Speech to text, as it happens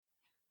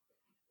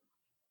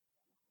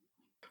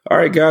All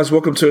right, guys,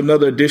 welcome to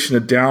another edition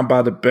of Down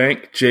by the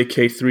Bank.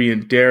 JK3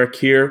 and Derek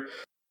here.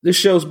 This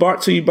show is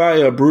brought to you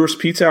by Brewers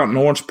Pizza out in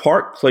Orange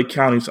Park, Clay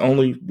County's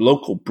only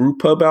local brew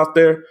pub out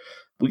there.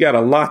 We got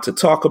a lot to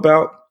talk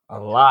about. A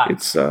lot.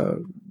 It's a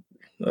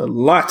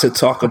lot to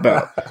talk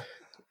about.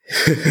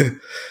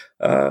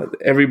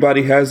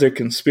 Everybody has their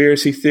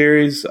conspiracy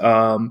theories.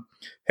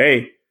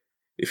 Hey,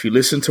 if you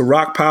listen to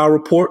Rock Power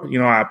Report,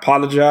 I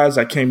apologize.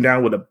 I came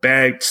down with a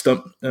bagged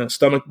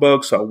stomach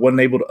bug, so I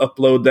wasn't able to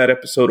upload that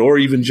episode or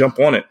even jump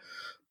on it.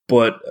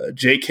 But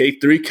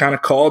JK3 kind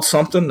of called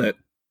something that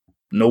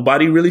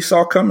nobody really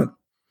saw coming.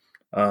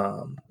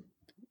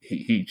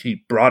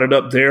 He brought it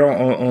up there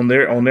on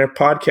their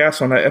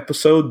podcast on that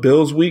episode,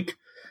 Bills Week,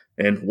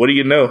 and what do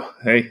you know?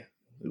 Hey,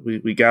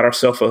 we got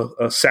ourselves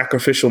a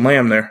sacrificial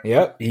lamb there.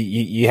 Yep,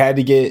 you had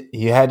to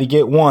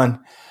get one,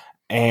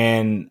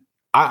 and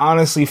I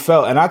honestly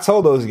felt, and I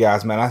told those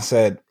guys, man, I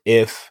said,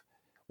 if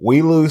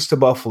we lose to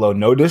Buffalo,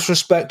 no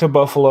disrespect to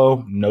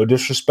Buffalo, no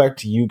disrespect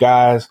to you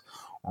guys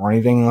or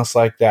anything else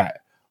like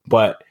that,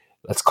 but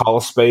let's call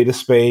a spade a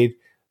spade.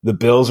 The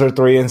Bills are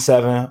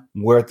 3-7.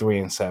 We're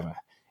 3-7.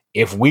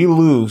 If we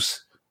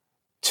lose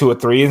to a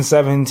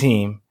 3-7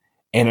 team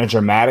in a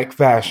dramatic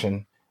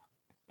fashion,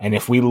 and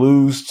if we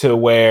lose to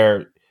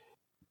where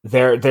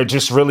there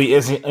just really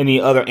isn't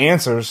any other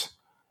answers,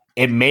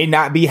 it may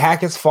not be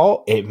Hackett's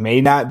fault. It may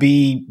not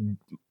be,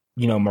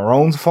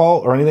 Marone's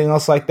fault or anything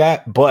else like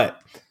that,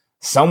 but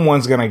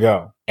someone's going to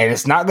go. And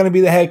it's not going to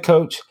be the head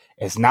coach.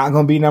 It's not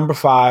going to be number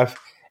 5.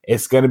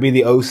 It's going to be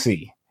the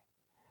OC.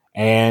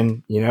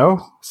 And,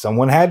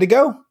 someone had to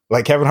go.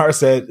 Like Kevin Hart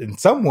said, and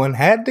someone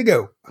had to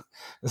go.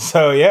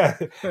 So, yeah,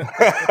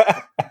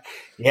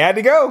 he had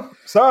to go.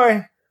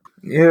 Sorry.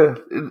 Yeah.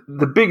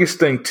 The biggest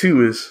thing,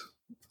 too, is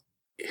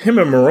him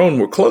and Marone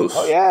were close.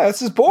 Oh, yeah, that's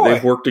his boy.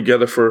 They've worked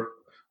together for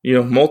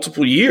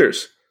multiple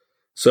years.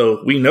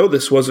 So we know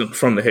this wasn't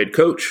from the head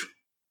coach.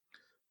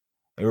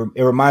 It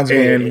reminds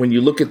me. And when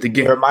you look at the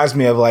game, it reminds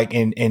me of like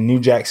in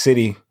New Jack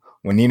City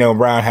when Nino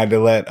Brown had to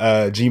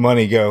let G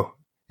Money go.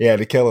 He had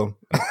to kill him.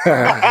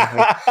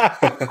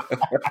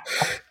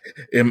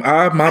 Am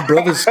I my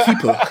brother's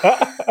keeper?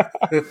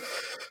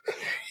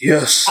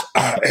 Yes,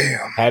 I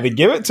am. Had to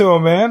give it to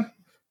him, man.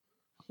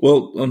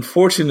 Well,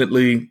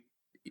 unfortunately,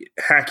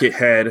 Hackett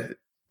had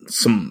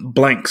some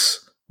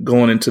blanks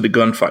going into the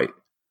gunfight.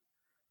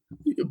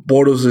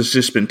 Bortles has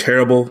just been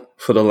terrible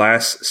for the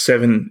last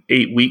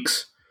 7-8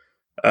 weeks.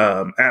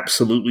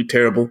 Absolutely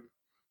terrible.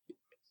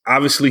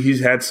 Obviously,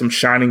 he's had some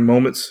shining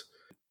moments,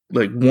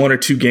 like 1 or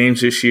 2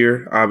 games this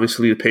year,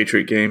 obviously the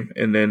Patriot game,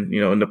 and then,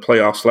 in the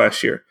playoffs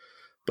last year.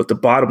 But the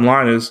bottom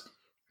line is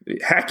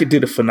Hackett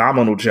did a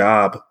phenomenal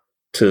job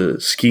to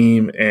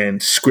scheme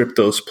and script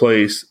those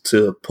plays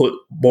to put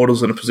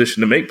Bortles in a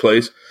position to make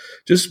plays.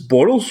 Just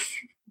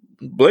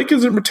Blake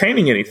isn't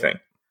retaining anything.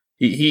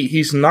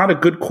 He's not a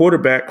good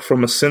quarterback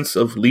from a sense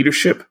of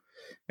leadership,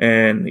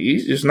 and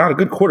he's just not a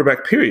good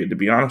quarterback, period, to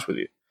be honest with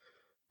you.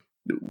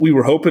 We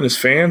were hoping as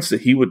fans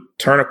that he would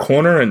turn a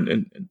corner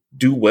and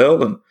do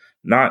well and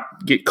not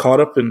get caught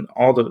up in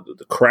all the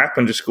crap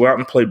and just go out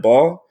and play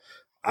ball.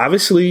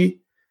 Obviously,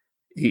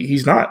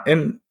 he's not.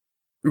 And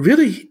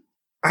really,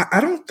 I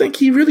don't think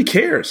he really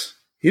cares.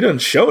 He doesn't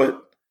show it.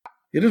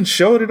 He didn't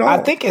show it at all. I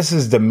think it's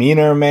his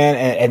demeanor, man,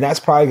 and that's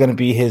probably going to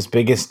be his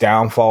biggest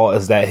downfall,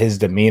 is that his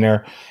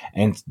demeanor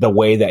and the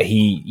way that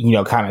he,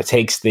 kind of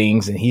takes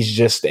things, and he's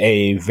just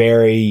a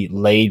very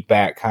laid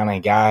back kind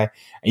of guy.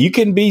 And you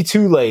can be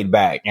too laid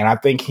back, and I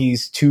think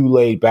he's too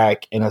laid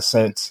back in a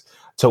sense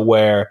to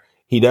where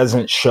he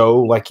doesn't show,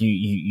 like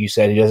you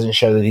said, he doesn't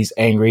show that he's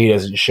angry. He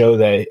doesn't show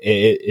that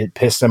it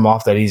pissed him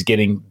off that he's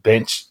getting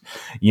benched,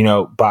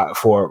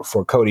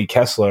 for Cody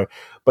Kessler.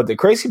 But the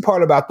crazy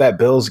part about that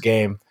Bills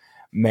game,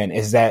 man,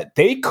 is that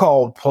they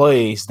called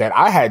plays that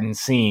I hadn't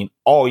seen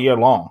all year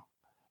long.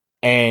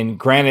 And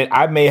granted,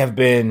 I may have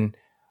been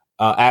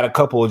at a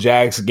couple of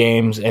Jags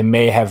games and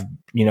may have,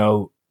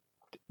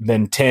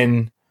 been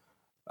 10,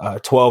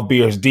 12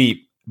 beers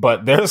deep.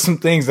 But there's some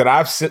things that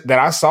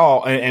I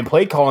saw and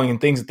play calling and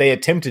things that they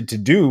attempted to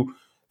do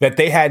that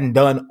they hadn't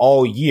done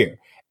all year.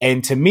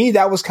 And to me,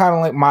 that was kind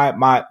of like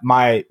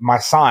my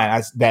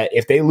sign that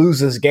if they lose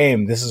this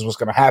game, this is what's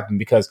going to happen,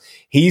 because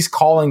he's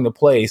calling the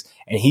plays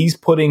and he's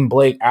putting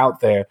Blake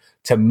out there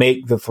to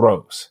make the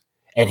throws,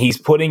 and he's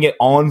putting it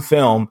on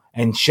film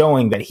and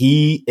showing that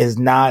he is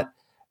not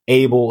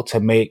able to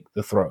make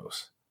the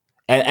throws.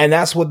 And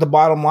that's what the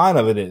bottom line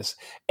of it is.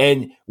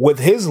 And with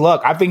his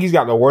luck, I think he's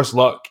got the worst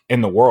luck in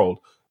the world,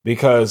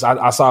 because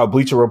I saw a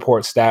Bleacher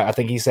Report stat. I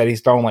think he said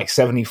he's thrown like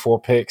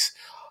 74 picks.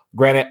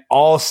 Granted,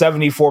 all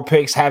 74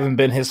 picks haven't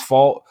been his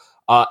fault.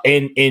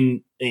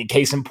 In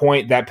case in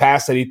point, that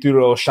pass that he threw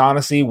to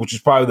O'Shaughnessy, which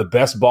is probably the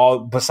best ball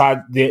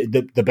beside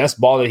the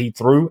best ball that he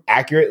threw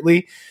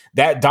accurately,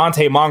 that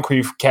Dante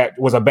Moncrief catch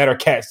was a better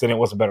catch than it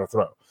was a better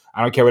throw.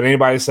 I don't care what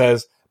anybody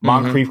says.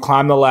 Moncrief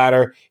climbed the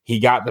ladder. He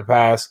got the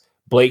pass.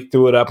 Blake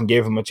threw it up and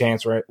gave him a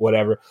chance or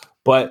whatever.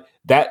 But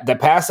the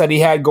pass that he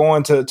had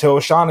going to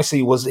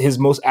O'Shaughnessy was his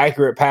most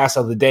accurate pass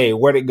of the day.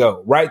 Where'd it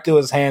go? Right through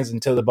his hands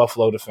into the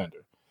Buffalo defender.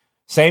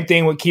 Same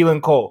thing with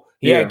Keelan Cole.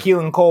 He had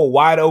Keelan Cole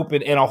wide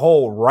open in a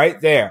hole right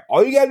there.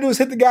 All you got to do is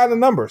hit the guy in the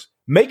numbers.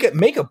 Make a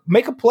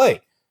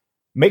play.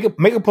 Make a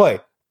play.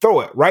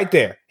 Throw it right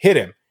there. Hit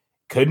him.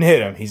 Couldn't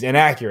hit him. He's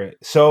inaccurate.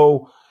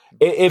 So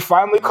it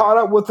finally caught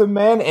up with him,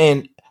 man.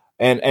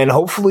 And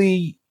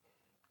hopefully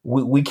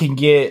we can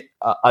get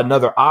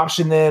another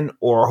option then,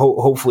 or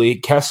hopefully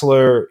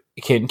Kessler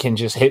can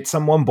just hit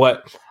someone.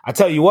 But I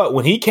tell you what,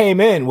 when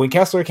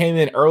Kessler came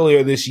in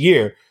earlier this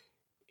year,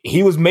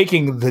 he was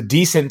making the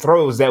decent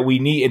throws that we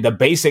need, and the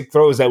basic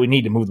throws that we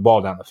need to move the ball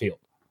down the field.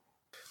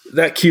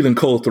 That Keelan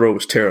Cole throw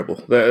was terrible.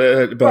 By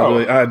the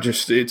way,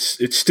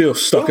 it's still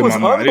stuck in my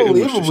mind. It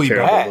was unbelievably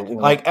bad.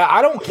 Like,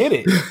 I don't get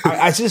it.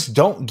 I just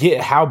don't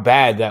get how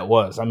bad that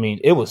was. I mean,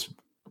 it was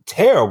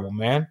terrible,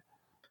 man.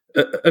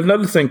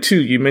 Another thing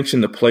too, you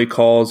mentioned the play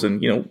calls,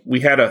 and we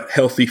had a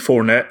healthy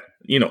Fournette,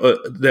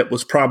 that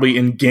was probably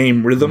in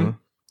game rhythm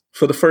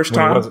for the first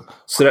time.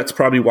 So that's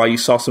probably why you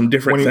saw some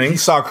different things. He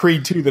saw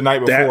Creed 2 the night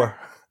before.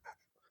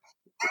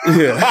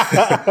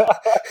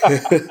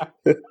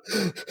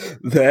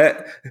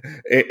 That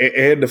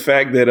and the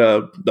fact that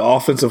the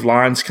offensive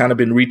line's kind of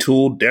been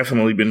retooled,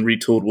 definitely been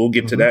retooled. We'll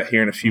get to that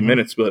here in a few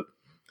minutes, but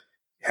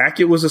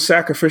Hackett was a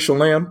sacrificial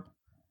lamb.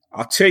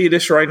 I'll tell you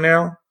this right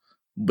now: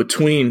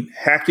 between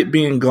Hackett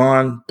being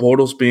gone,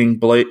 Bortles being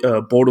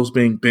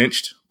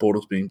benched,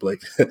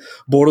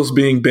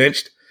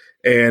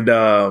 and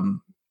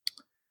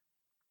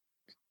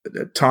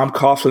Tom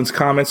Coughlin's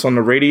comments on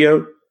the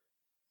radio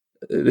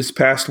this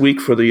past week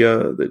for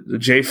the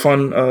J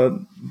Fund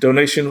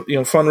donation,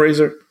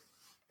 fundraiser.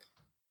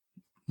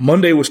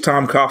 Monday was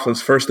Tom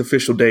Coughlin's first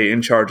official day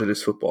in charge of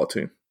this football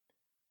team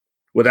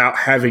without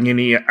having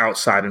any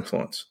outside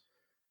influence.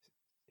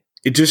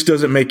 It just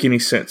doesn't make any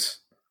sense.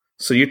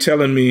 So you're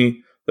telling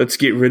me let's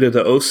get rid of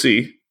the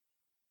OC,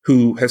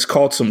 who has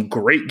called some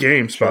great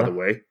games, by the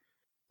way.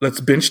 Let's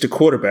bench the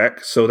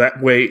quarterback, so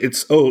that way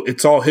it's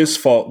all his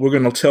fault. We're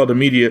going to tell the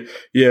media,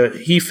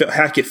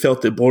 Hackett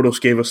felt that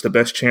Bortles gave us the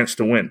best chance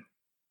to win.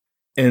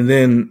 And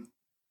then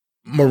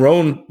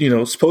Marrone,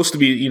 supposed to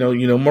be,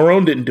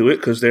 Marrone didn't do it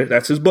because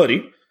that's his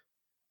buddy.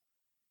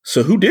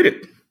 So who did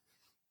it?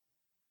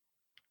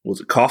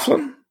 Was it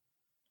Coughlin?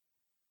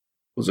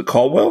 Was it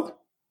Caldwell?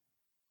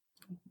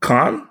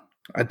 Khan?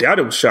 I doubt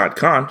it was Shad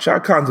Khan.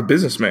 Shad Khan's a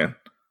businessman.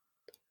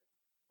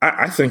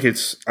 I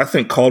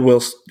think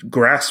Caldwell's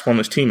grasp on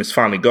this team is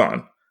finally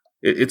gone.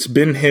 It's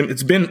been him.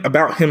 It's been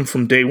about him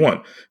from day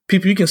one.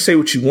 People, you can say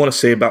what you want to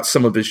say about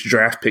some of his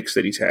draft picks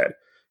that he's had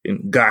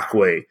in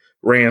Ngakoue,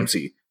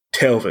 Ramsey,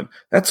 Telvin.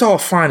 That's all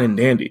fine and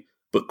dandy.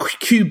 But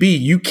QB,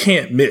 you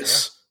can't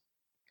miss.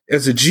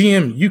 As a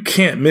GM, you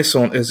can't miss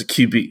as a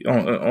QB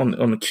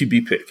on the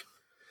QB pick.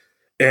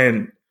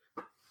 And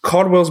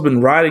Caldwell's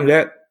been riding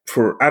that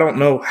for I don't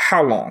know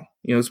how long.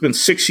 It's been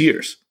 6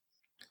 years.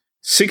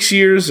 6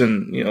 years,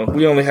 and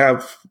we only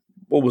have,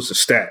 what was the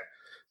stat?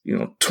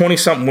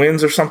 20-something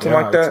wins or something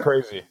like that. It's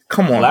crazy.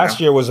 Come on. Last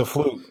year was a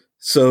fluke.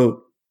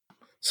 So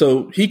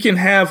he can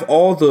have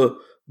all the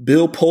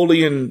Bill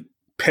Polian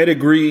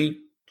pedigree,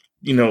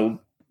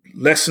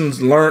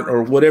 lessons learned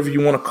or whatever you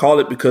want to call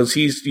it, because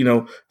he's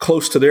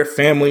close to their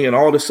family and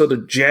all this other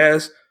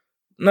jazz.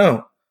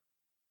 No.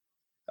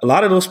 A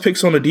lot of those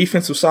picks on the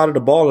defensive side of the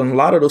ball and a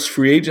lot of those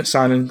free agent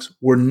signings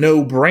were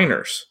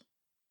no-brainers.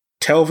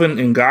 Telvin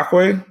and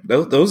Ngakoue,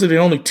 those are the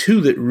only two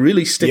that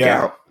really stick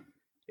out.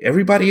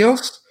 Everybody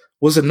else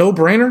was a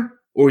no-brainer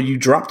or you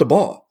dropped the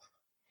ball.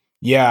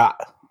 Yeah.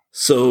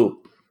 So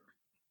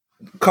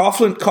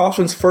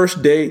Coughlin's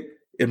first day,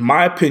 in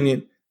my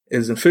opinion,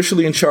 is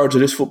officially in charge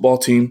of this football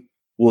team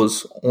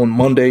was on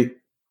Monday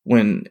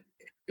when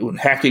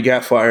Hackett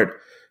got fired.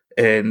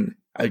 And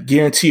I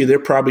guarantee you they're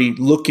probably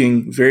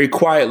looking very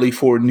quietly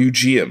for a new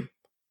GM.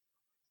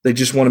 They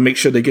just want to make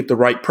sure they get the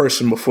right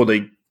person before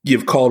they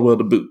give Caldwell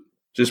the boot.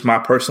 Just my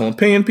personal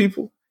opinion,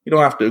 people. You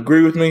don't have to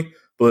agree with me,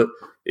 but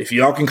if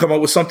y'all can come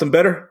up with something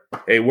better,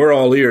 hey, we're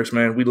all ears,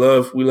 man. We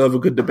love a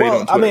good debate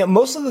on Twitter. I mean,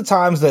 most of the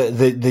times the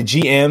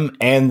GM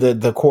and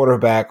the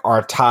quarterback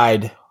are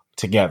tied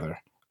together.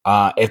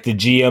 If the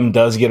GM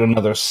does get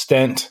another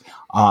stint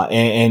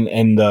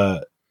and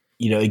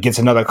it gets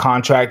another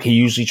contract, he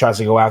usually tries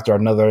to go after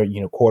another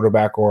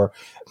quarterback, or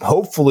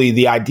hopefully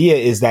the idea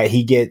is that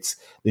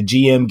the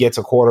GM gets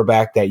a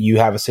quarterback that you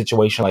have a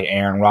situation like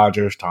Aaron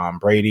Rodgers, Tom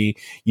Brady,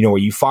 where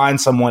you find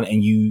someone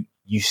and you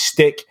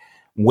stick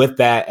with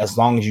that as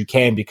long as you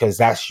can because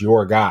that's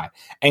your guy.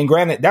 And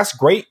granted, that's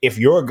great if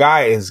your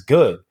guy is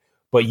good,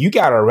 but you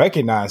got to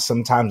recognize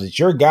sometimes that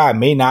your guy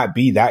may not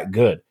be that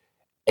good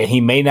and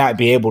he may not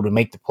be able to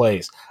make the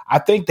plays. I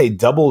think they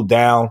doubled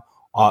down,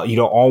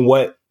 on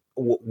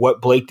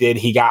what Blake did.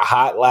 He got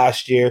hot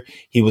last year.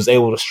 He was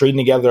able to string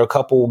together a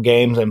couple of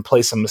games and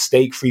play some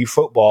mistake-free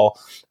football.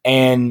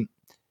 And,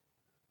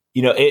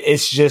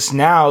 it's just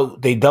now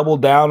they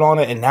doubled down on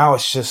it. And now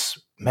it's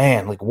just,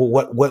 man, like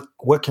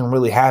what can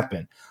really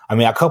happen? I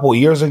mean, a couple of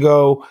years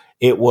ago,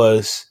 it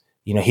was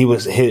You know,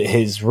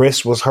 his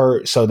wrist was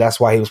hurt, so that's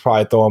why he was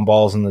probably throwing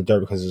balls in the dirt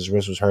because his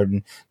wrist was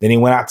hurting. Then he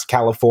went out to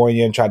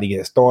California and tried to get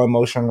his throwing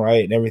motion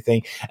right and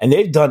everything. And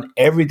they've done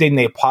everything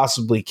they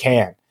possibly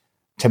can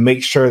to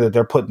make sure that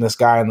they're putting this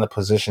guy in the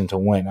position to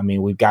win. I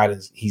mean,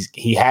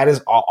 he had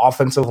his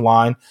offensive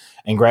line,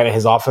 and granted,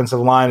 his offensive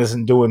line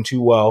isn't doing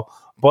too well.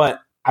 But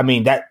I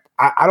mean,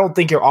 I don't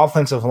think your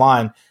offensive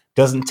line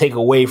doesn't take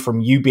away from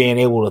you being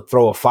able to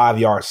throw a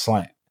 5-yard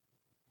slant.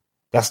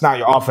 That's not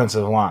your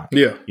offensive line.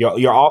 Yeah.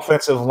 Your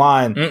offensive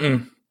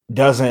line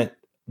doesn't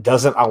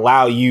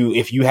allow you,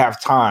 if you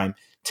have time,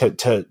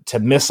 to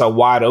miss a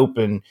wide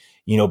open,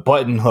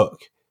 button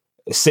hook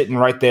sitting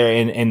right there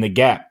in the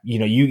gap.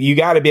 You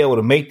got to be able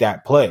to make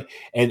that play.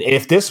 And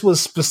if this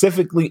was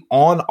specifically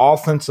on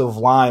offensive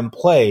line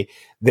play,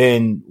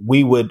 then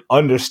we would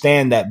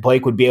understand that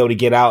Blake would be able to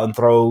get out and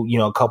throw,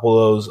 a couple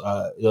of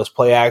those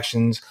play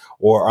actions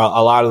or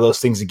a lot of those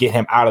things to get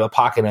him out of the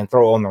pocket and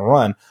throw on the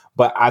run.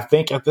 But I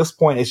think at this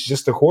point, it's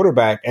just the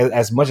quarterback.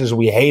 As much as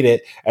we hate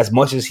it, as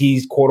much as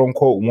he's quote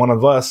unquote one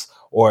of us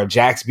or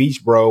Jack's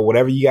Beach Bro,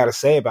 whatever you got to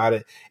say about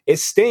it, it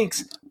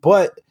stinks.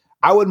 But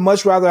I would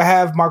much rather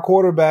have my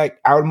quarterback.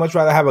 I would much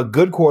rather have a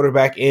good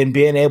quarterback in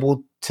being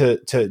able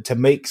to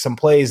make some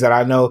plays that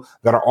I know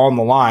that are on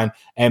the line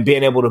and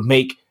being able to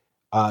make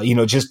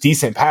just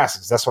decent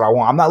passes. That's what I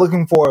want. I'm not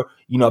looking for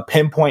a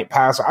pinpoint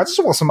passer. I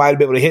just want somebody to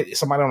be able to hit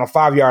somebody on a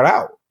 5-yard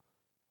out.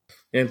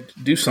 And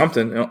do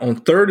something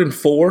on 3rd and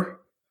 4.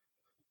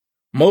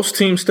 Most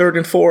teams 3rd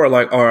and 4 are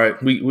like, all right,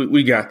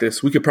 we got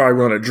this. We could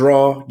probably run a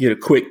draw, get a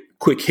quick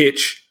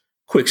hitch,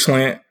 quick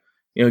slant,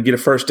 get a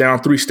first down,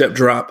 3-step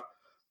drop.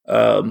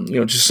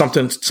 Just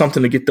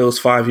something to get those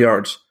 5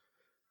 yards.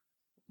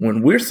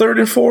 When we're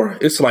 3rd and 4,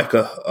 it's like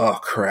oh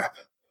crap.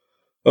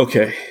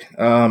 Okay,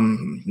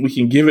 we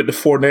can give it to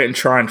Fournette and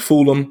try and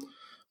fool him.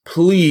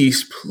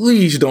 Please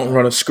don't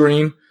run a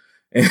screen.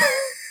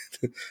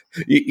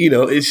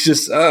 It's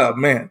just,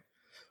 man.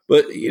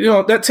 But,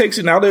 that takes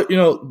it now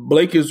that,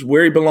 Blake is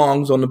where he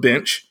belongs on the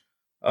bench.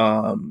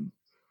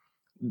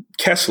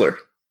 Kessler,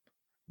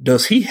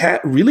 does he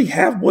really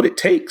have what it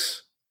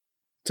takes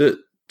to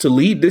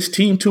lead this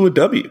team to a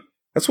W?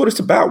 That's what it's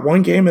about,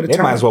 one game at a time.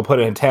 They might as well put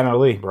it in Tanner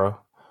Lee, bro.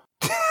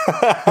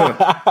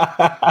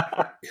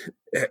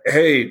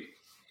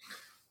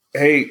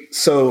 Hey,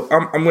 so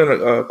I'm going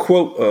to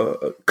quote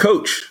a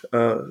coach,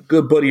 a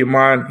good buddy of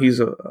mine. He's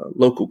a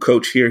local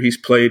coach here. He's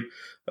played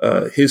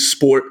his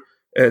sport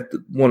at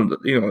one of the,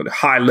 the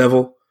high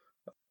level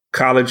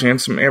college and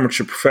some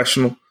amateur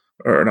professional,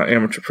 or not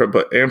amateur,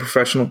 but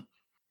professional.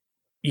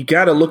 You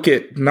got to look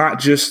at not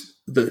just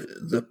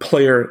the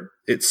player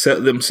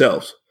itself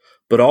themselves,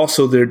 but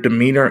also their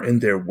demeanor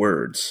and their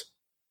words.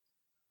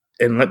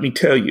 And let me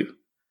tell you,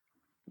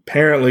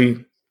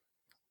 apparently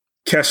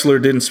Kessler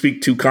didn't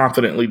speak too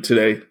confidently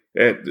today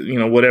at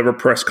whatever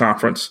press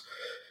conference.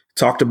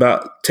 Talked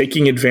about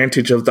taking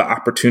advantage of the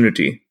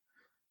opportunity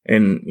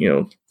and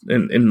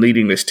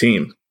leading this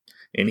team.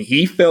 And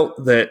he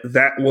felt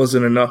that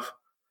wasn't enough.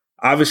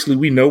 Obviously,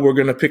 we know we're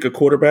going to pick a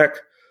quarterback.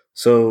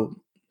 So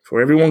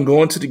for everyone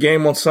going to the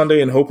game on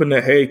Sunday and hoping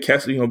that, hey,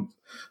 Kessler,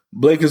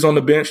 Blake is on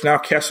the bench, now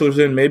Kessler's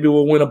in, maybe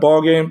we'll win a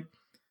ball game.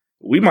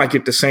 We might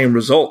get the same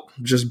result,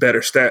 just better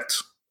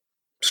stats.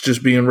 It's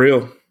just being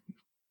real.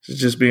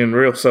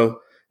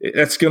 So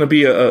that's going to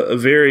be a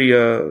very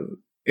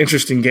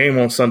interesting game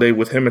on Sunday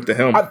with him at the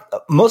helm.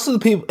 Most of the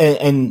people,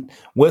 and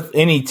with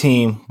any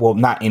team, well,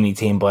 not any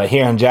team, but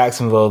here in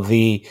Jacksonville,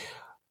 the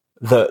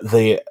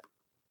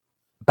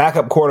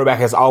backup quarterback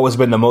has always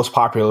been the most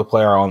popular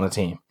player on the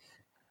team.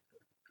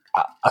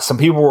 Some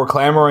people were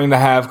clamoring to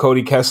have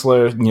Cody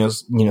Kessler,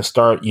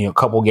 start, a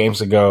couple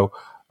games ago,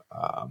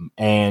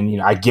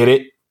 and I get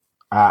it.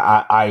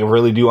 I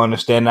really do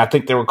understand. I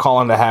think they were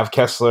calling to have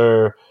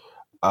Kessler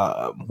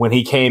when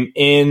he came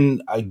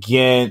in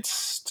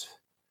against.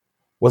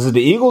 Was it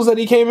the Eagles that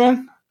he came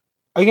in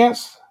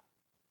against?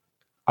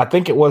 I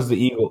think it was the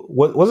Eagles.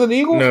 Was it the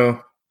Eagles?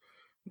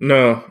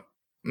 No.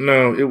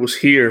 It was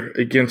here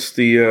against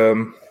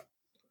the.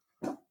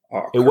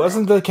 It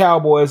wasn't the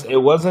Cowboys. It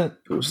wasn't.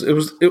 Was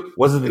it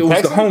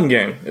the home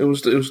game? It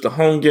was the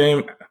home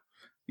game.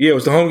 Yeah, it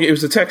was the home game. It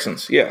was the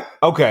Texans. Yeah.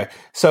 Okay,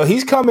 so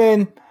he's come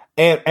in,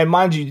 and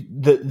mind you,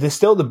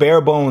 the bare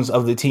bones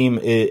of the team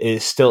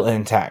is still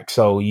intact.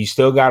 So you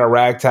still got a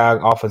ragtag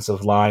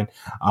offensive line.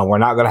 We're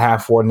not going to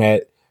have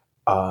Fournette,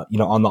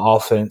 on the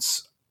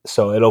offense.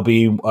 So it'll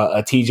be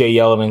a TJ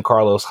Yeldon and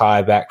Carlos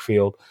Hyde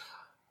backfield.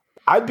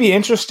 I'd be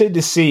interested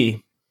to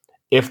see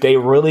if they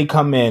really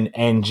come in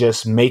and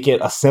just make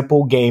it a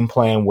simple game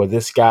plan where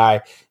this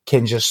guy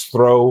can just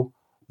throw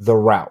the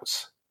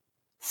routes,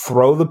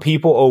 throw the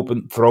people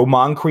open, throw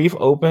Moncrief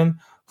open,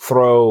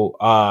 throw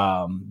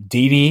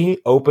DD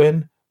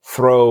open,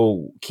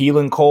 throw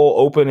Keelan Cole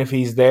open if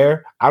he's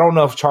there. I don't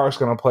know if Chark's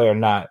going to play or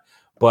not,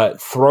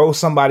 but throw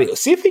somebody.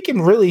 See if he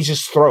can really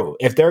just throw,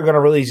 if they're going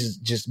to really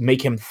just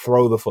make him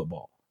throw the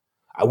football.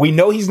 We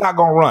know he's not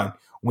going to run.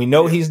 We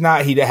know he's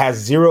not. He has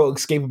zero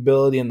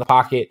escapability in the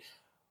pocket.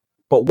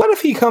 But what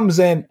if he comes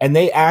in and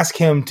they ask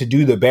him to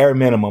do the bare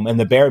minimum, and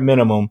the bare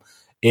minimum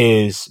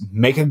is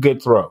make a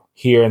good throw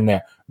here and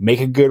there,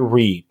 make a good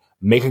read,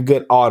 make a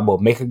good audible,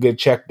 make a good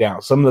check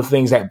down. Some of the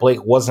things that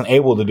Blake wasn't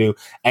able to do,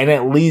 and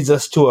it leads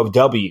us to a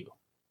W.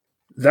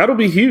 That'll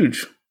be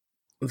huge.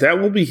 That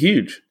will be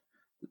huge.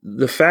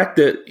 The fact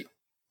that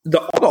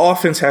all the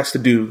offense has to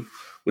do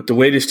with the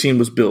way this team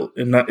was built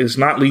is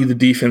not leave the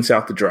defense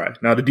out to dry.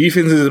 Now, the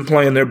defense isn't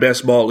playing their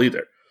best ball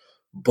either,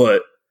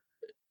 but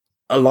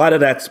a lot of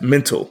that's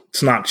mental.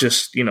 It's not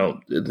just,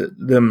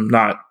 them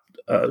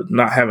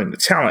not having the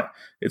talent.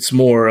 It's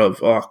more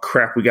of, oh,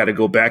 crap, we got to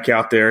go back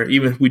out there.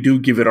 Even if we do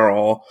give it our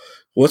all,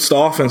 what's the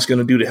offense going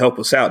to do to help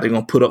us out? They're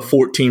going to put up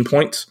 14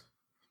 points.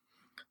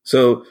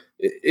 So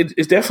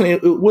it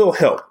definitely will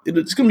help.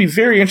 It's going to be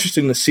very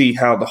interesting to see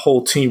how the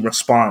whole team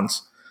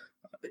responds.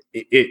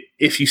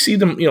 If you see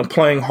them,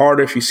 playing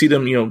harder, if you see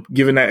them,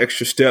 giving that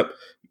extra step,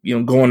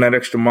 going that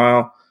extra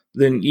mile,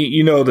 then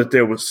you know that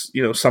there was,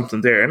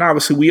 something there. And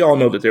obviously we all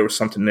know that there was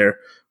something there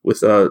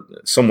with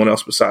someone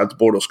else besides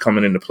Bortles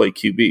coming in to play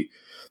QB.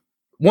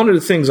 One of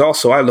the things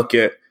also I look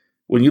at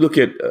when you look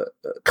at a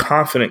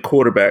confident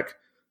quarterback,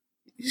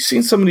 you've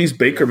seen some of these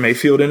Baker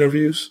Mayfield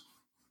interviews.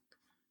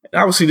 And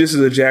obviously this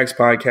is a Jags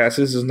podcast.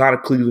 This is not a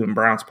Cleveland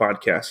Browns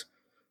podcast.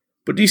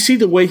 But do you see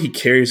the way he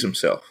carries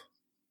himself?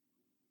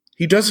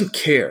 He doesn't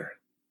care.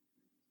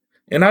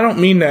 And I don't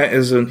mean that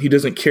as he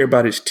doesn't care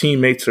about his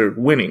teammates or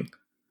winning.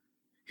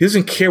 He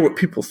doesn't care what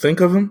people think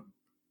of him.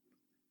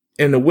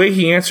 And the way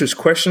he answers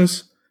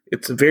questions,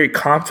 it's very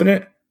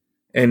confident.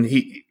 And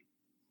he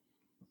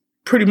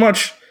pretty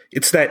much,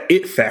 it's that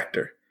it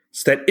factor.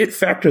 It's that it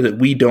factor that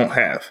we don't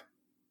have.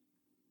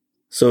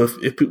 So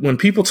if when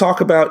people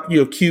talk about,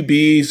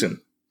 QBs and,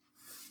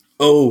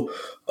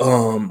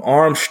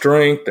 arm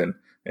strength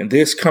and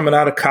this coming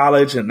out of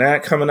college and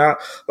that coming out,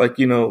 like,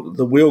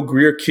 the Will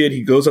Grier kid,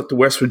 he goes up to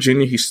West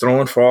Virginia, he's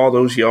throwing for all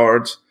those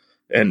yards.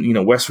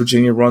 And, West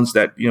Virginia runs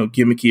that,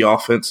 gimmicky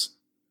offense.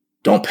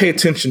 Don't pay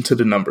attention to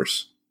the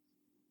numbers.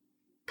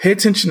 Pay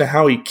attention to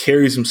how he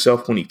carries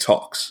himself when he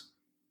talks.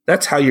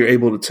 That's how you're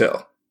able to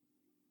tell.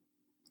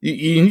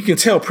 You can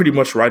tell pretty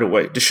much right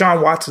away.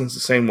 Deshaun Watson's the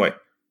same way.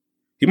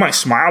 He might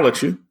smile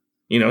at you.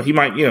 He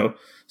might,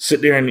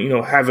 sit there and,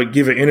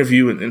 give an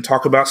interview and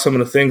talk about some of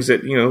the things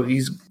that,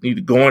 he's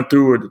going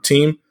through or the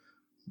team.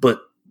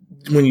 But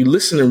when you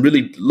listen and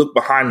really look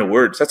behind the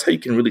words, that's how you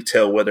can really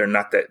tell whether or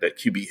not that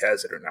QB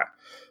has it or not.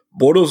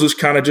 Bortles is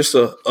kind of just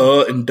a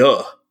and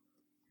duh.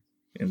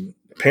 And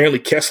apparently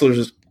Kessler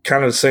is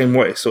kind of the same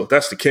way. So if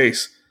that's the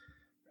case,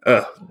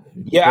 I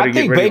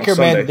think Baker,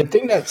 man, the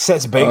thing that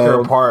sets Baker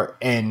apart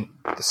and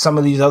some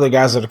of these other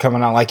guys that are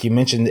coming out, like you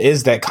mentioned,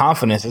 is that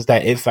confidence, is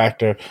that it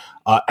factor.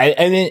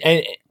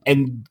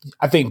 And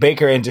I think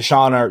Baker and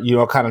Deshaun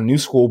are, kind of new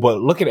school,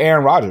 but look at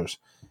Aaron Rodgers.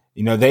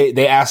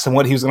 They asked him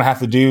what he was going to have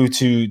to do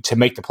to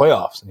make the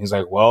playoffs. And he's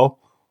like, well,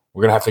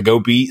 we're going to have to go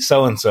beat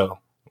so-and-so.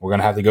 We're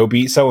going to have to go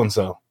beat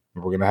so-and-so.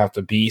 We're going to have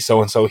to beat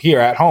so-and-so here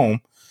at home.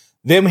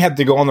 Then we have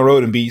to go on the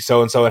road and beat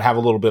so-and-so and have a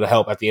little bit of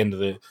help at the end of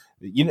the,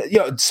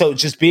 so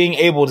just being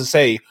able to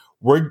say,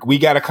 we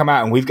got to come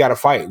out and we've got to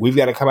fight. We've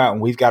got to come out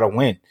and we've got to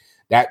win.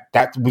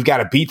 That we've got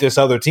to beat this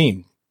other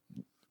team.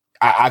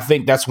 I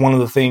think that's one of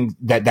the things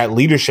that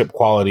leadership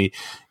quality,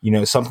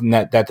 something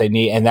that they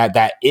need, and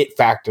that it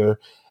factor.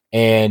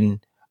 And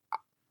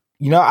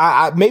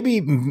I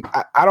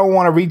don't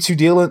want to read too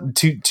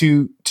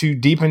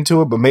deep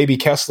into it, but maybe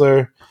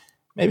Kessler,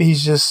 maybe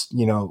he's just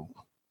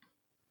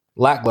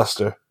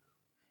lackluster.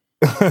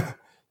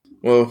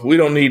 Well, we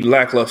don't need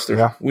lackluster.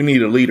 Yeah. We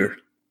need a leader.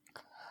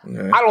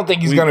 I don't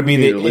think he's going to be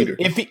the leader.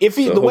 If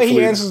he the way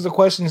he answers the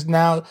questions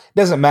now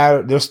doesn't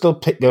matter. They're still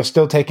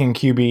taking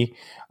QB,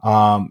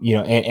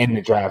 in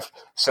the draft.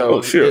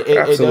 So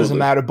it doesn't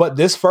matter. But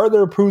this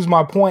further proves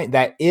my point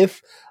that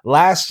if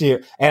last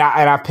year, and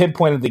I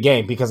pinpointed the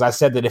game because I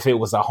said that if it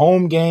was a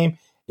home game,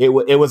 it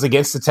was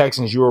against the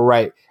Texans. You were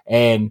right,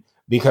 and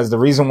because the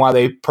reason why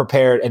they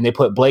prepared and they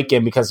put Blake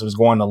in because it was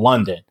going to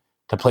London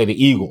to play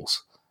the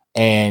Eagles,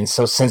 and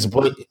so since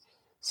Blake,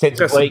 that's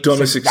the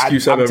dumbest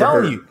excuse I've ever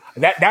heard. You,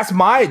 that's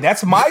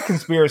my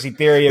conspiracy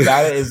theory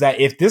about it is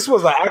that if this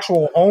was an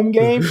actual home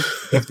game,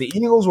 if the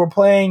Eagles were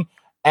playing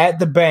at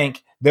the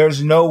bank,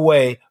 there's no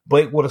way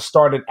Blake would have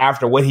started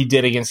after what he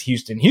did against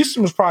Houston.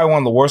 Houston was probably one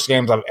of the worst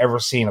games I've ever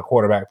seen a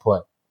quarterback play,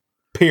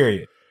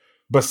 period.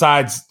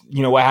 Besides,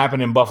 what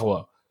happened in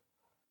Buffalo.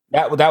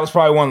 That was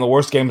probably one of the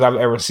worst games I've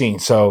ever seen.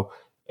 So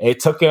it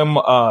took him,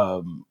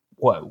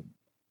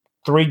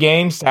 3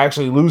 games to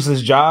actually lose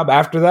his job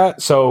after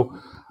that. So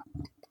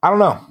I don't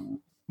know.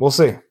 We'll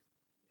see.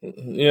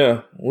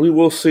 Yeah, we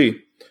will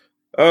see.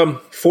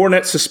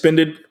 Fournette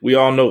suspended. We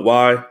all know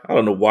why. I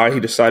don't know why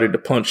he decided to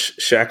punch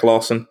Shaq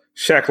Lawson.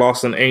 Shaq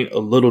Lawson ain't a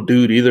little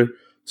dude either.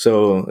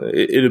 So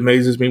it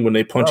amazes me when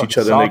they punch each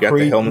other and they got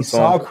the helmets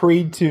on. Saw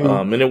Creed too.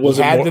 And it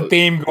wasn't. He had the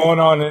theme going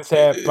on in his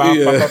head. He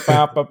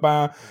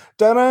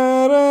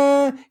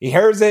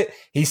hears it.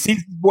 He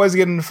sees the boys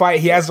getting in the fight.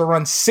 He has to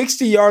run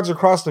 60 yards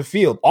across the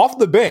field off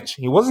the bench.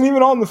 He wasn't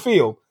even on the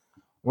field.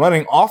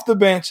 Running off the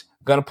bench,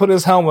 going to put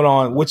his helmet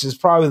on, which is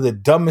probably the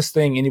dumbest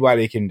thing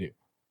anybody can do.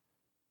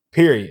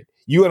 Period.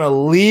 You're going to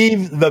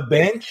leave the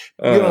bench.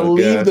 You're going to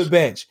leave the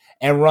bench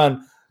and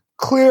run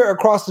clear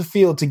across the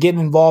field to get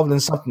involved in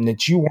something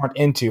that you weren't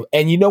into.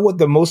 And you know what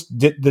the most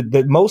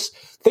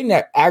thing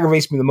that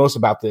aggravates me the most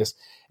about this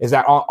is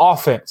that on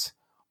offense,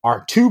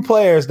 our two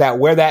players that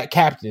wear that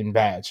captain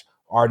badge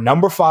are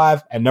number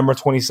 5 and number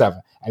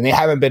 27. And they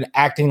haven't been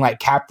acting like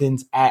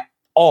captains at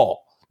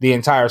all the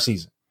entire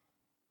season.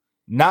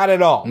 Not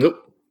at all.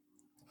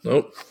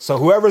 Nope. So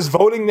whoever's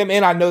voting them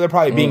in, I know they're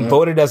probably being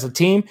voted as a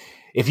team.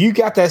 If you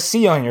got that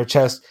C on your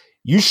chest,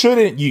 you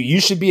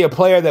should be a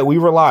player that we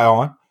rely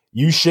on.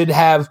 You should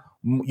have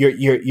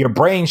your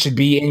brain should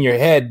be in your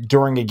head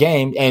during a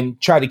game and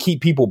try to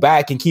keep people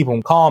back and keep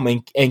them calm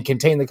and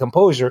contain the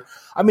composure.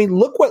 I mean,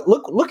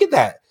 look at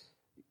that.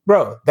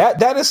 Bro,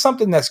 that is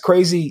something that's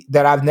crazy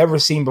that I've never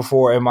seen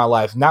before in my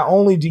life. Not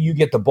only do you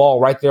get the ball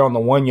right there on the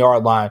 1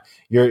 yard line,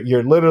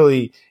 you're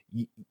literally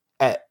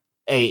at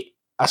a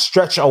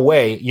stretch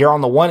away. You're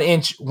on the 1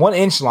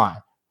 inch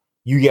line.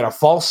 You get a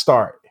false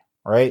start,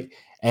 right?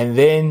 And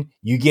then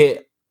you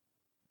get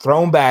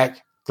thrown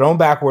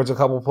backwards a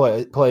couple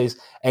plays,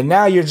 and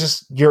now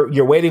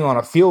you're waiting on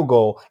a field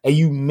goal, and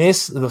you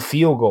miss the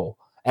field goal.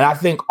 And I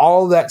think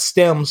all of that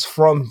stems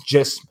from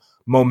just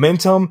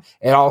momentum.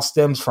 It all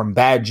stems from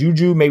bad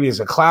juju. Maybe there's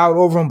a cloud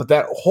over them, but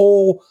that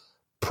whole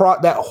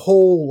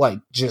like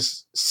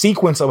just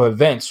sequence of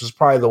events was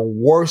probably the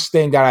worst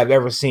thing that I've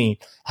ever seen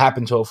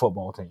happen to a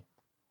football team.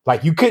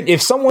 Like you could,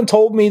 if someone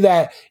told me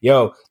that,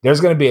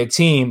 there's going to be a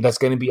team that's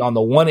going to be on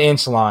the 1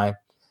 inch line,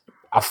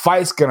 a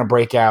fight's going to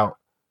break out,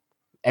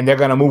 and they're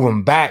going to move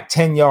them back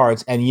 10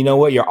 yards, and you know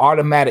what? Your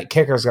automatic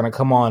kicker is going to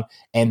come on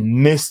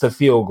and miss the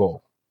field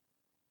goal.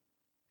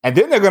 And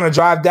then they're going to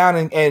drive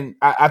down and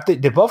I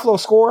think, did Buffalo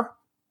score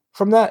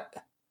from that?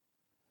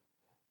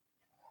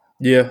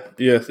 Yeah.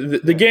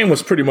 The game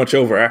was pretty much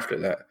over after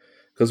that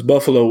because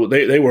Buffalo,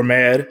 they were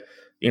mad.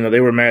 They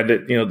were mad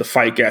that, the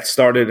fight got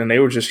started, and they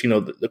were just,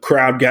 the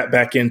crowd got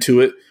back into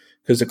it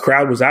because the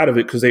crowd was out of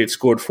it because they had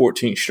scored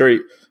 14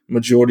 straight.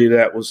 Majority of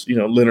that was,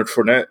 Leonard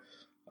Fournette.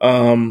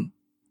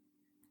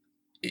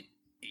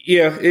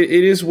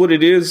 It is what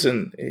it is,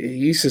 and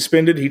he's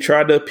suspended. He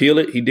tried to appeal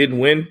it. He didn't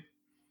win.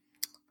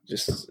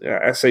 Just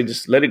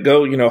let it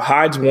go.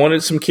 Hyde's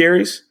wanted some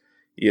carries.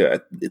 Yeah,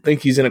 I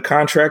think he's in a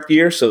contract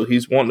year, so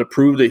he's wanting to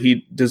prove that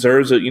he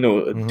deserves a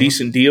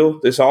decent deal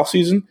this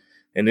offseason.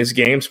 And this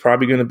game's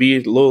probably going to be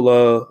a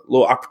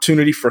little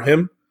opportunity for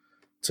him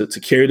to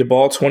carry the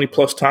ball 20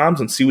 plus times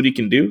and see what he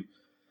can do.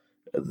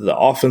 The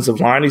offensive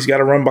line he's got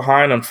to run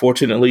behind,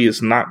 unfortunately,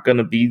 is not going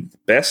to be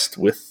best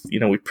with,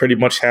 we pretty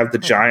much have the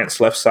Giants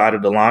left side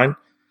of the line.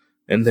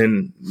 And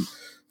then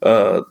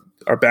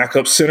our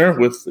backup center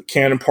with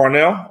Cannon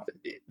Parnell,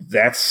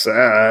 that's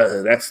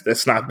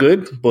not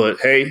good. But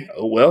hey,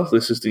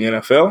 this is the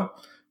NFL.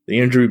 The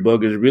injury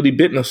bug has really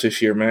bitten us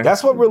this year, man.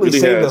 That's what really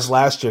saved us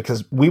last year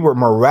because we were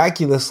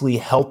miraculously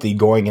healthy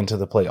going into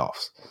the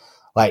playoffs.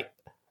 Like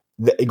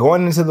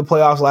going into the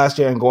playoffs last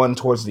year and going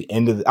towards the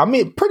end of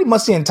pretty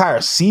much the entire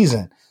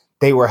season,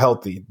 they were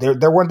healthy.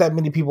 There weren't that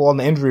many people on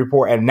the injury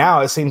report, and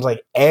now it seems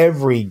like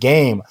every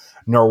game,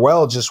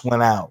 Norwell just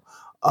went out.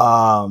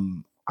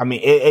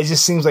 It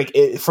just seems like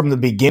from the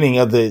beginning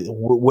of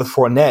with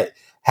Fournette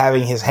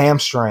having his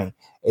hamstring,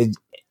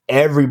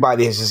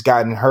 everybody has just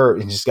gotten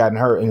hurt.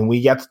 And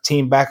we got the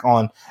team back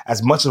on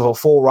as much of a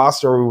full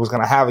roster we was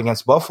going to have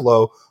against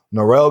Buffalo.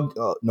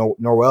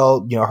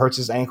 Norwell, hurts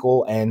his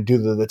ankle, and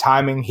due to the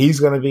timing, he's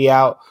going to be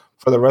out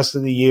for the rest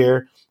of the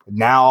year.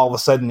 Now all of a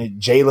sudden,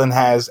 Jalen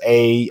has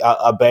a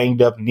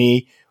banged up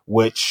knee,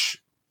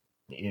 which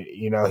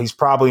he's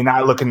probably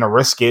not looking to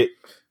risk it,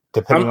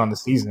 depending on the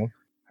season.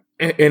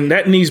 And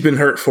that knee's been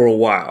hurt for a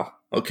while.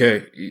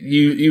 Okay,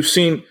 you've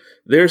seen.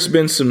 There's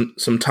been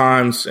some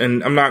times,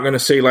 and I'm not going to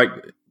say like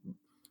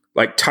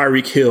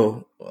Tyreek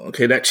Hill.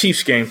 Okay, that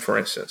Chiefs game, for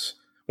instance,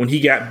 when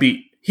he got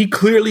beat. He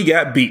clearly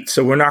got beat,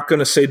 so we're not going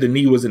to say the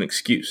knee was an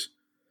excuse.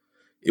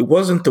 It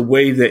wasn't the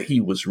way that he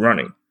was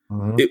running.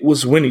 Mm-hmm. It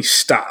was when he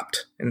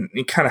stopped and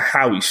kind of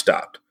how he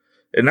stopped.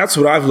 And that's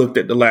what I've looked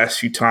at the last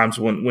few times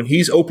when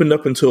he's opened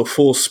up into a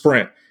full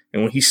sprint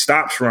and when he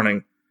stops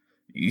running,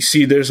 you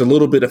see there's a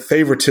little bit of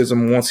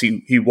favoritism once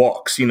he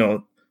walks,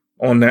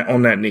 on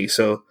that knee.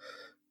 So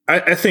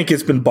I think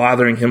it's been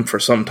bothering him for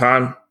some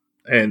time,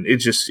 and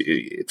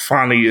it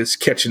finally is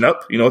catching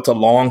up. It's a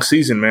long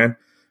season, man.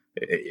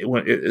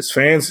 As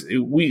fans,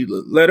 we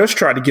let us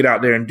try to get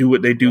out there and do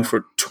what they do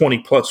for 20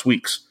 plus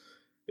weeks.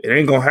 It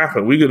ain't gonna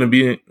happen. We're gonna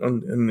be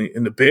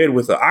in the bed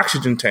with an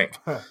oxygen tank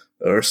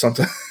or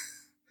something.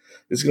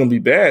 It's gonna be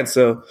bad.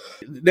 So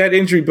that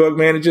injury bug,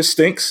 man, it just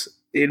stinks.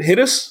 It hit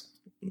us.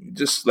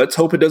 Just let's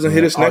hope it doesn't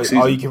hit us next season.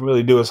 All you can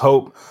really do is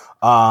hope.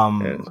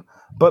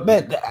 But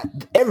man,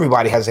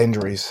 everybody has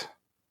injuries.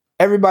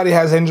 Everybody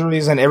has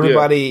injuries, and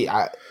everybody.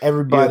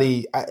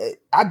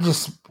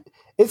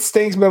 It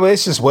stinks, man, but it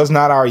just was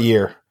not our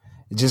year.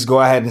 Just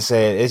go ahead and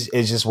say it.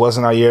 It just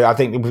wasn't our year. I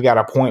think we've got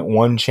a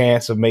 0.1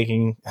 chance of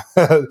making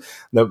the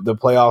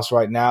playoffs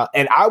right now.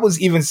 And I was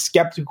even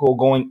skeptical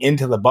going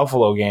into the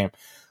Buffalo game.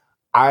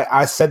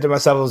 I said to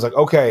myself, I was like,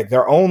 okay,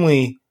 they're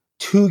only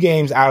 2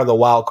 games out of the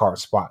wild card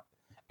spot.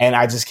 And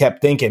I just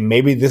kept thinking,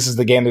 maybe this is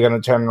the game they're going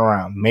to turn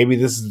around. Maybe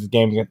this is the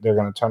game they're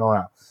going to turn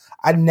around.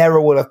 I never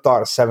would have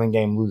thought a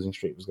 7-game losing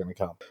streak was going to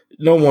come.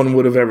 No one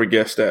would have ever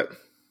guessed that.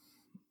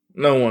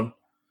 No one.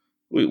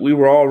 We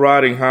were all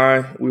riding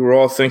high. We were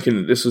all thinking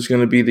that this was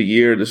going to be the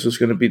year. This was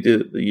going to be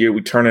the year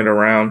we turn it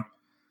around.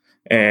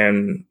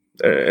 And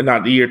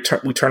not the year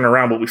we turn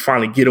around, but we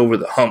finally get over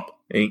the hump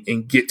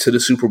and get to the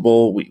Super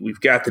Bowl. We've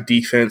got the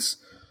defense.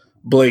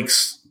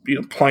 Blake's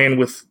playing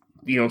with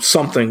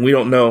something. We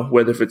don't know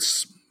whether if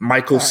it's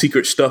Michael's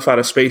secret stuff out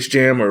of Space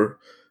Jam or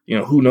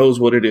who knows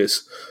what it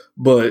is.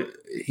 But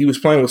he was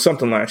playing with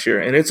something last year,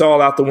 and it's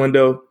all out the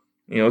window.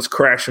 It's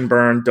crash and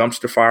burn,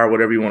 dumpster fire,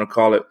 whatever you want to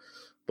call it.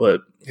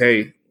 But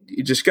hey,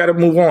 you just got to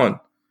move on.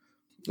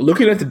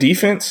 Looking at the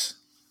defense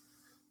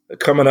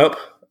coming up,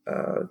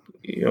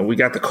 we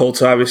got the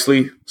Colts,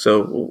 obviously.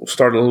 So we'll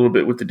start a little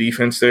bit with the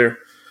defense there.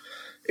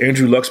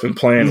 Andrew Luck's been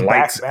playing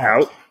lights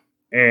out.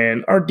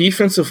 And our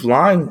defensive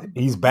line.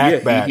 He's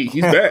back.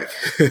 He's back.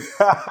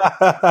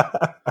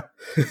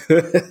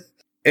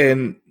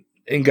 And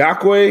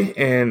Ngakoue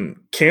and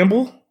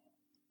Campbell,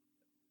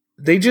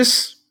 they're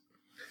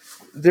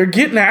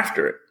getting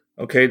after it.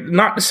 Okay.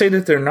 Not to say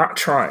that they're not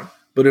trying,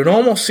 but it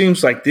almost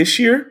seems like this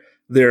year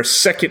they're a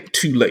second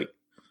too late.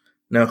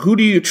 Now, who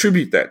do you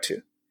attribute that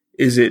to?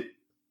 Is it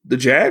the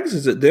Jags?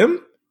 Is it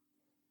them?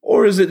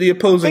 Or is it the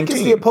opposing team? I think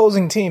it's the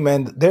opposing team,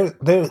 and there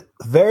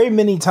very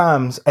many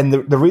times, and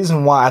the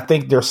reason why I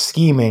think they're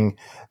scheming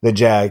the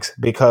Jags,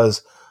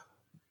 because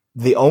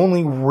the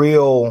only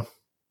real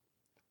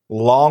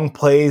long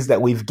plays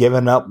that we've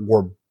given up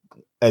were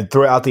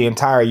throughout the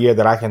entire year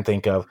that I can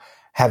think of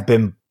have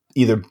been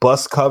either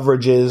bust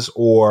coverages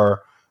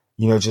or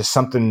just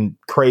something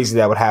crazy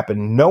that would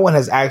happen. No one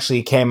has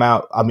actually came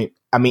out. I mean,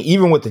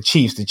 even with the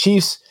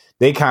Chiefs,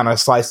 they kind of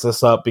sliced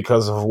us up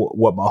because of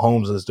what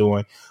Mahomes is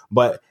doing.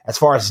 But as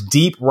far as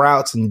deep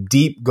routes and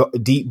deep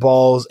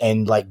balls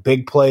and like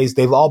big plays,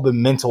 they've all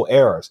been mental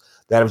errors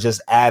that have just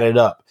added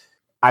up.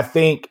 I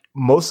think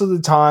most of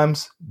the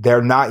times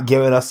they're not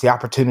giving us the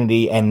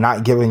opportunity and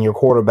not giving your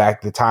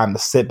quarterback the time to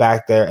sit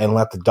back there and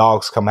let the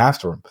dogs come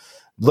after him.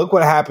 Look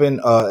what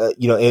happened,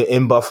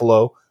 in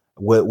Buffalo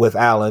with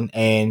Allen,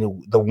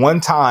 and the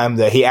one time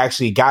that he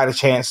actually got a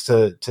chance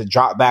to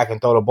drop back and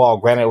throw the ball.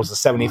 Granted, it was a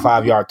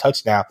 75-yard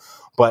touchdown,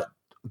 but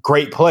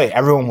great play.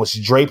 Everyone was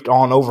draped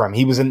on over him.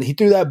 He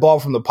threw that ball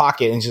from the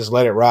pocket and just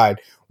let it ride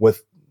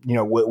with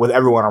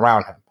everyone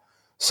around him.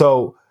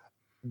 So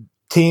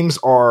teams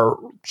are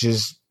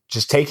just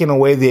taking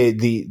away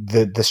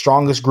the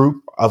strongest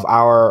group of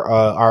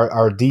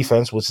our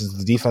defense, which is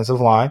the defensive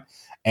line,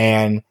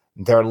 and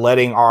they're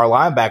letting our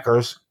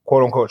linebackers,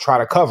 quote unquote, try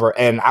to cover.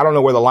 And I don't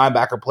know where the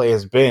linebacker play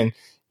has been,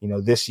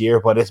 this year,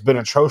 but it's been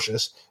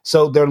atrocious.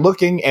 So they're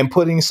looking and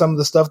putting some of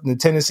the stuff, the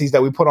tendencies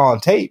that we put on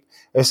tape.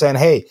 They're saying,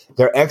 hey,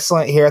 they're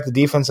excellent here at the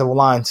defensive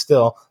line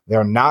still.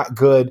 They're not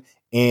good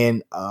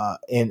in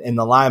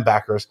the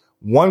linebackers.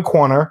 One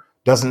corner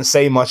doesn't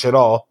say much at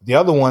all. The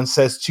other one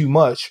says too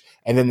much.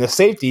 And then the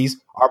safeties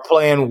are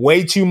playing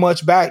way too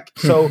much back.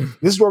 So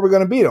this is where we're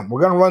going to beat them.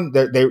 We're going to run.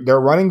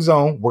 They're running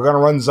zone. We're going to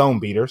run zone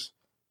beaters.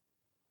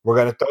 We're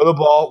going to throw the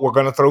ball. We're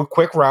going to throw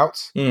quick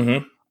routes.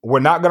 Mm-hmm. We're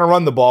not going to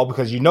run the ball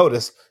because you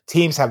notice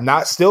teams have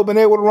not still been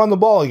able to run the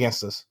ball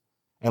against us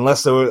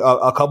unless there were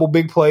a couple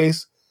big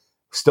plays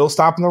still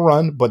stopping the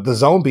run. But the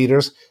zone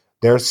beaters,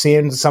 they're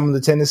seeing some of the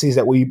tendencies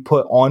that we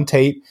put on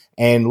tape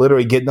and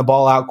literally getting the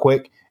ball out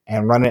quick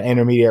and running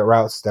intermediate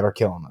routes that are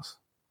killing us.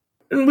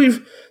 And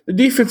the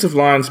defensive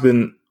line's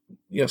been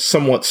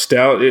somewhat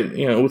stout.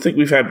 I think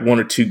we've had 1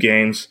 or 2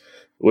 games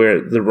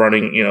where the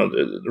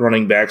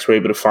running backs were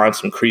able to find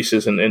some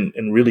creases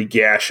and really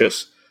gash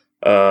us.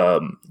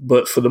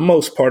 But for the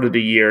most part of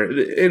the year,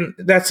 and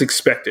that's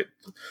expected.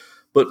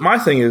 But my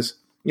thing is,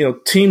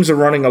 teams are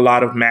running a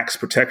lot of max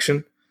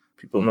protection.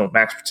 People know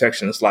max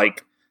protection is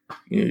like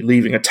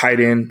leaving a tight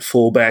end,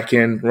 full back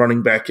end,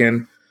 running back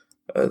in.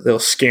 They'll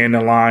scan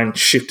the line,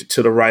 shift it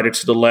to the right or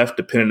to the left,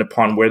 depending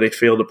upon where they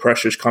feel the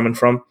pressure is coming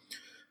from.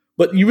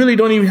 But you really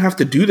don't even have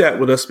to do that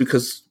with us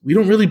because we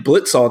don't really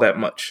blitz all that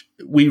much.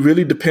 We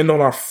really depend on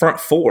our front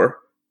four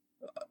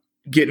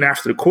getting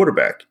after the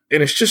quarterback,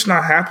 and it's just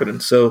not happening.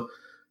 So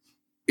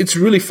it's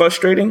really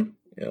frustrating.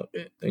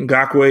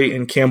 Ngakoue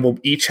and Campbell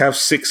each have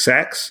 6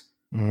 sacks.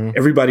 Mm-hmm.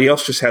 Everybody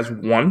else just has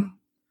 1.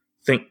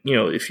 I think,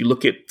 if you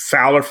look at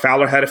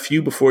Fowler had a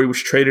few before he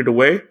was traded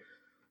away.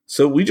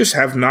 So we just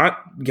have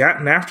not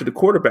gotten after the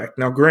quarterback.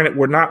 Now, granted,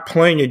 we're not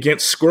playing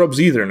against scrubs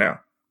either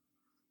now.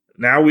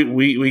 Now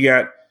we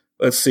got,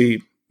 let's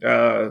see,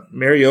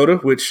 Mariota,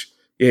 which,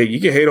 you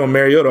can hate on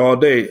Mariota all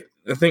day.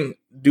 I think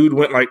dude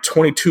went like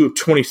 22 of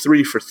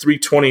 23 for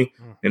 320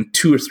 and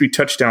 2 or 3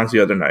 touchdowns the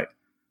other night.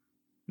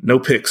 No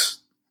picks.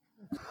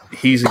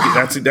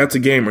 That's a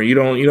gamer. You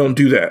don't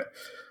do that.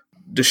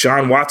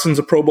 Deshaun Watson's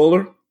a Pro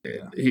Bowler.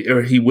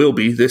 He will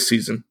be this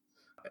season.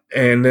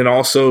 And then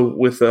also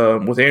with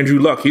Andrew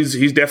Luck,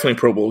 he's definitely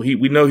Pro Bowl.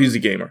 We know he's a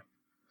gamer.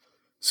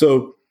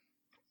 So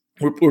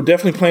we're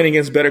definitely playing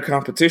against better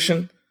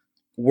competition.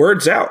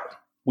 Word's out.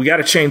 We got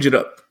to change it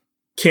up.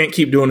 Can't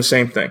keep doing the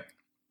same thing.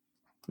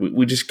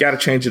 We just got to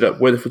change it up.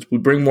 Whether if we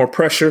bring more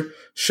pressure,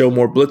 show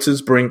more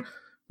blitzes, bring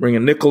a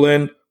nickel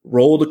in,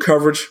 roll the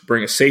coverage,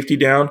 bring a safety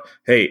down.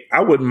 Hey,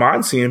 I wouldn't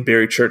mind seeing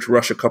Barry Church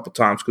rush a couple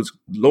times because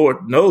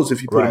Lord knows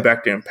if you put him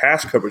back there in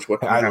pass coverage, what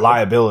can happen.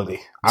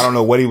 Liability. I don't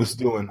know what he was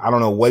doing.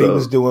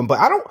 But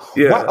I don't.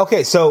 Yeah.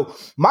 Okay, so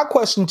my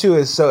question too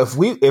is: so if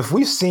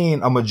we've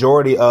seen a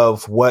majority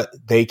of what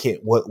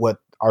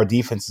our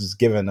defense has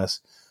given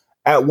us,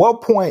 at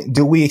what point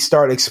do we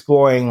start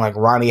exploring like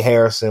Ronnie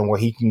Harrison where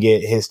he can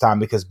get his time?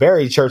 Because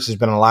Barry Church has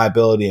been a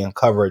liability in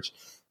coverage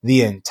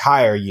the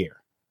entire year.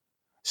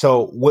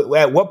 So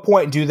at what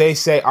point do they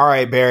say, all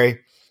right, Barry,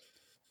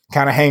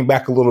 kind of hang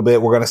back a little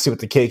bit. We're going to see what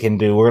the kid can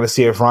do. We're going to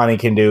see if Ronnie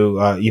can do,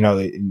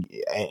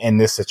 in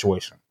this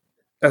situation.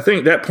 I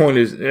think that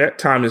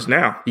time is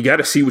now. You got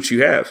to see what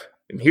you have.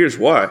 And here's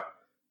why.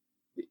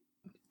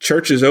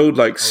 Church is owed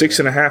like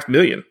 $6.5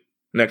 million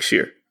next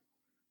year.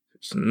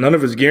 None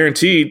of it's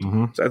guaranteed.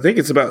 Mm-hmm. So I think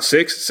it's about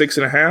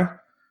 6.5.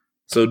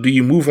 So do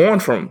you move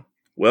on from him?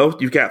 Well,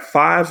 you've got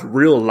 5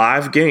 real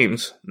live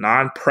games,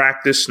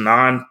 non-practice,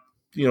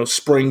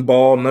 spring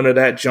ball, none of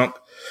that junk.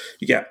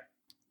 You got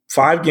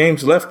 5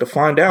 games left to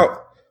find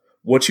out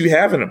what you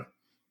have in him.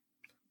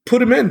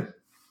 Put him in.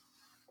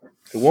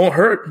 It won't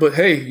hurt, but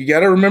hey, you got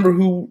to remember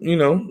who,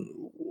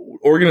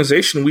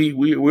 organization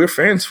we're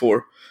fans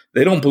for.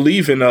 They don't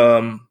believe in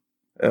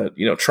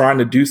trying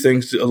to do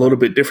things a little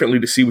bit differently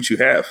to see what you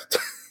have.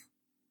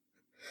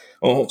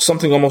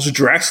 Something almost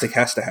drastic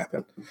has to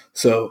happen.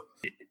 So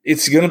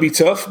it's going to be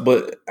tough,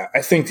 but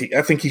I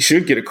think he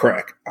should get a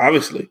crack.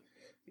 Obviously,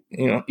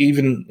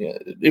 even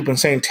they've been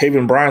saying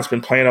Taven Bryant's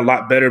been playing a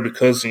lot better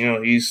because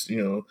he's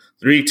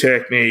 3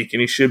 technique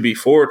and he should be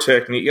 4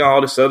 technique.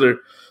 All this other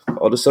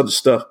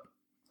stuff.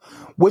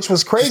 Which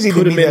was crazy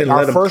to me that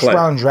our first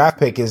round draft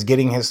pick is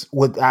getting his.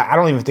 I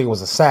don't even think it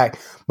was a sack,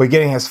 but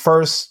getting his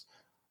first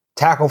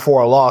tackle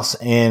for a loss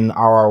in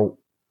our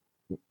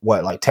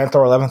 10th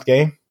or 11th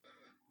game.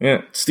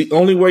 Yeah, it's the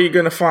only way you're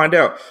going to find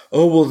out.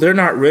 Oh, well, they're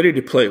not ready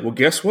to play. Well,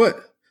 guess what?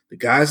 The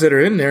guys that are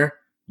in there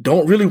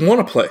don't really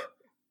want to play.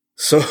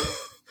 So,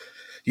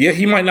 yeah,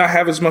 he might not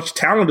have as much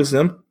talent as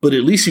them, but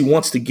at least he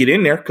wants to get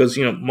in there because,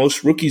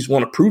 most rookies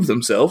want to prove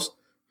themselves.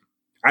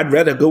 I'd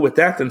rather go with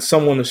that than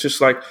someone that's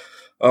just like,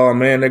 oh,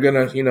 man, they're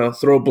going to,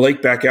 throw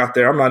Blake back out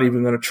there. I'm not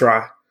even going to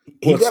try.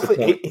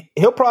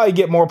 He'll probably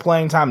get more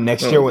playing time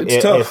next year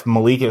if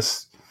Malik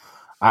is –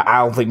 I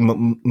don't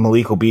think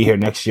Malik will be here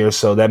next year,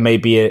 so that may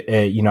be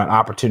an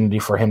opportunity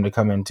for him to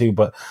come in too.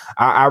 But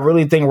I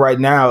really think right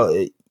now,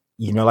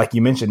 like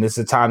you mentioned, this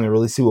is a time to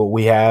really see what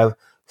we have,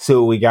 see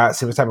what we got,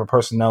 see what type of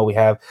personnel we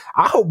have.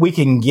 I hope we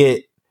can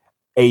get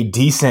a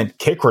decent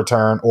kick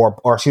return or a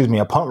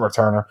punt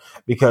returner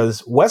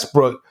because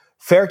Westbrook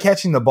fair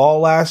catching the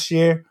ball last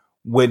year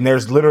when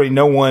there's literally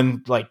no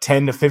one like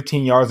 10 to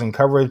 15 yards in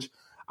coverage.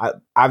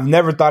 I've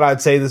never thought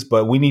I'd say this,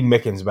 but we need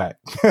Mickens back.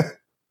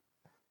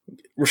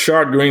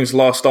 Rashard Green's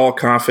lost all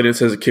confidence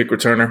as a kick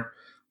returner.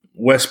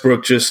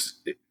 Westbrook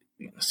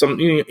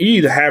you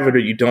either have it or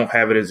you don't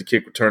have it as a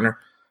kick returner.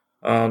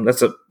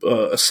 That's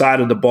a side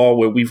of the ball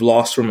where we've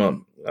lost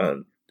from a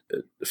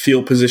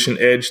field position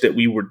edge that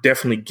we were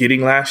definitely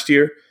getting last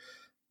year.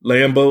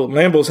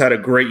 Lambo's had a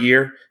great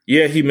year.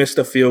 Yeah, he missed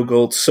a field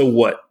goal. So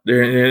what?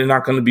 They're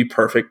not going to be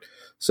perfect.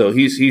 So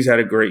he's had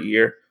a great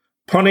year.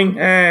 Punting,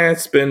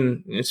 it's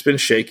been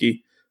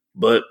shaky.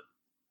 But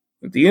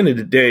at the end of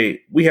the day,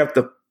 we have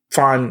to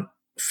find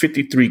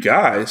 53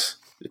 guys.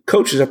 The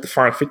coaches have to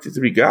find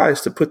 53 guys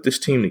to put this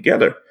team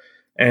together.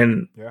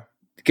 And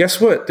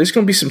guess what? There's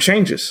going to be some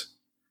changes.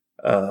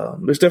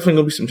 There's definitely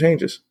going to be some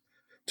changes.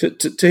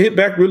 To hit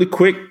back really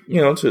quick,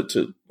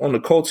 to on the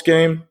Colts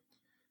game,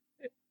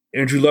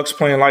 Andrew Luck's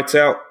playing lights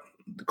out.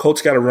 The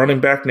Colts got a running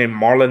back named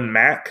Marlon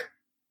Mack.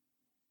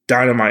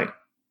 Dynamite.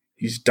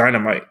 He's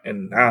dynamite.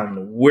 And I don't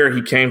know where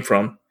he came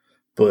from,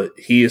 but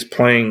he is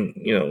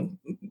playing,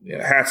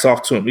 hats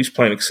off to him. He's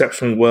playing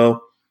exceptionally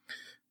well.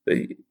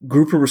 The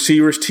group of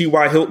receivers,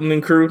 T.Y. Hilton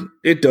and crew,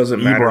 it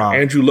doesn't matter.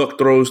 Andrew Luck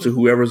throws to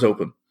whoever's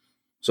open.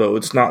 So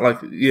it's not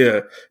like,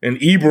 and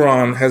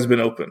Ebron has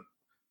been open.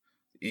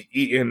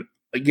 And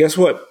guess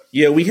what?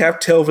 Yeah, we have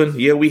Telvin.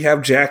 Yeah, we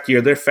have Jack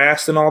here. They're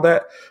fast and all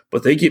that,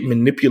 but they get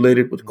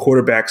manipulated with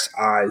quarterbacks'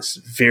 eyes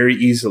very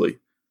easily.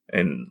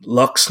 And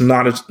Luck's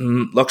not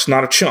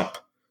a chump.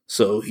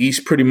 So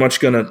he's pretty much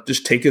going to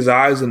just take his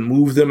eyes and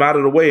move them out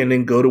of the way and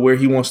then go to where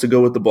he wants to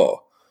go with the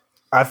ball.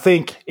 I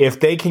think if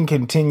they can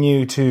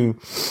continue to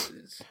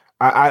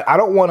I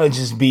don't want to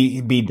just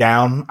be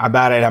down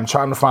about it. I'm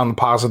trying to find the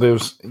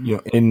positives,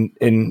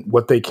 in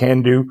what they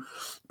can do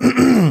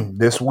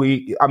this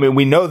week. I mean,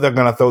 we know they're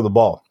going to throw the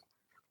ball.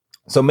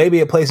 So maybe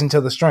it plays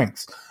into the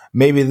strengths.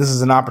 Maybe this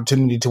is an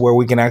opportunity to where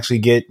we can actually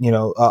get,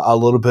 a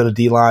little bit of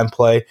D-line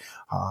play,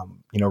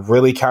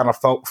 really kind of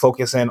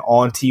focus in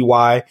on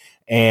TY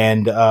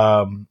and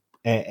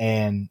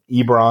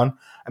Ebron.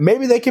 And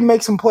maybe they can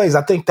make some plays.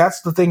 I think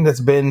that's the thing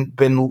that's been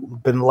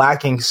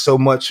lacking so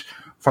much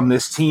from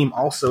this team.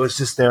 Also, it's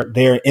just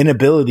their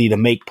inability to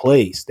make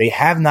plays. They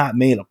have not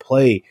made a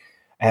play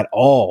at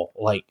all.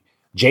 Like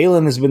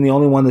Jalen has been the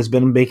only one that's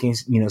been making,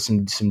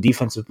 some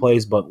defensive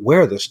plays, but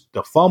where are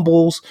the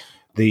fumbles,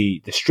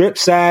 the strip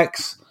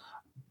sacks,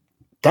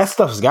 that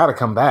stuff's got to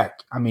come back.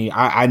 I mean,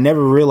 I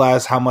never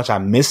realized how much I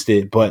missed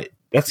it, but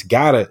that's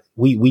gotta.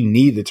 We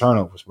need the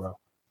turnovers, bro.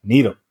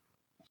 Need them.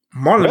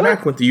 Marlon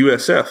Mack went to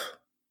USF.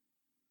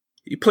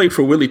 He played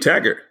for Willie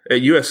Taggart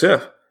at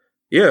USF.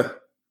 Yeah,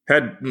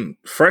 had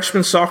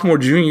freshman, sophomore,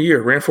 junior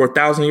year, ran for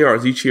 1,000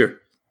 yards each year.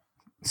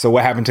 So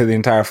what happened to the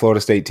entire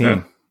Florida State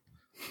team?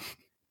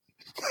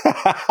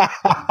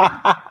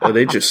 Oh,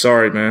 they just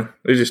sorry, man.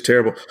 They're just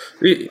terrible.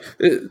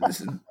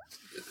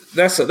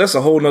 That's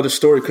a whole nother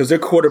story because their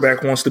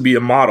quarterback wants to be a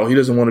model. He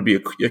doesn't want to be a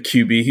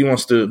QB. He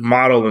wants to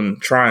model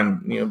and try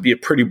and be a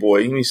pretty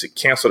boy. He needs to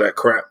cancel that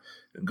crap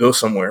and go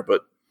somewhere.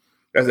 But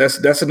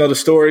that's another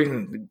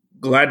story.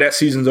 Glad that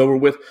season's over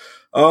with.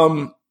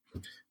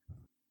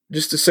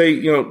 Just to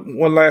say,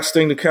 one last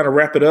thing to kind of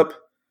wrap it up.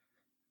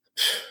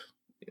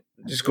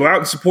 Just go out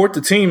and support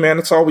the team, man.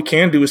 That's all we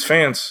can do as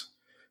fans.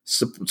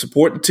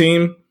 Support the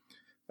team.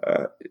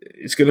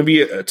 It's going to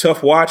be a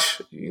tough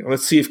watch.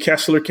 Let's see if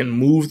Kessler can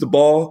move the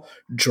ball,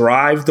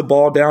 drive the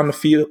ball down the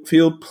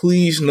field.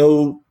 Please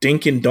no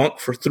dink and dunk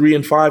for 3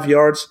 and 5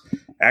 yards.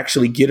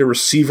 Actually get a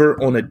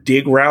receiver on a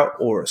dig route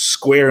or a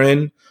square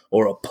in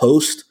or a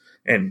post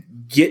and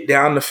get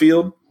down the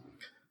field.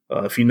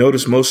 If you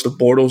notice, most of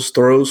Bortles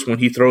throws, when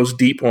he throws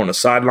deep or on the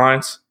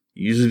sidelines,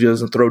 he usually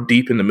doesn't throw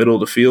deep in the middle of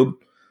the field.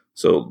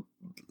 So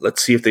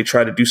let's see if they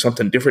try to do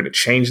something different to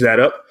change that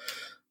up.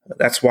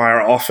 That's why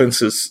our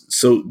offense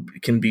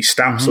can be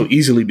stopped so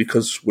easily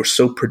because we're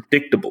so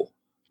predictable.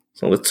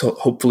 So let's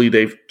hopefully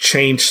they've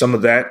changed some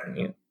of that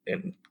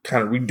and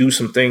kind of redo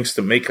some things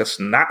to make us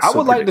not. I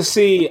would like to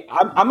see.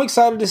 I'm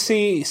excited to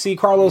see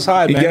Carlos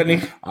Hyde. Man. You got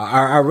any?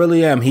 I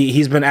really am.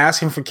 He's been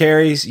asking for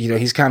carries.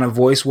 He's kind of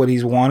voiced what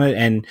he's wanted,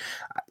 and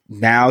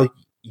now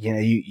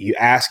you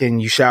ask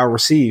and you shall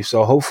receive.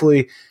 So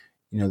hopefully,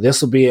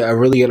 this will be a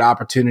really good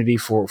opportunity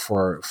for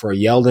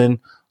Yeldon.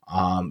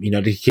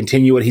 To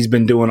continue what he's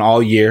been doing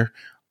all year.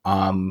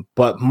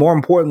 But more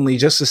importantly,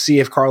 just to see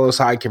if Carlos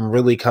Hyde can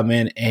really come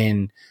in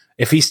and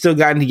if he's still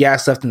got any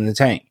gas left in the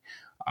tank.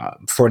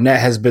 Fournette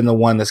has been the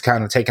one that's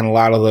kind of taken a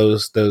lot of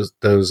those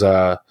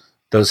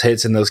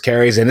hits and those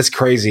carries. And it's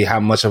crazy how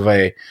much of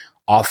a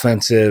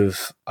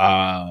offensive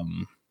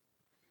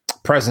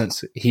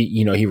presence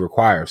he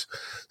requires.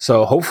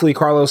 So hopefully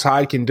Carlos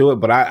Hyde can do it.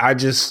 But I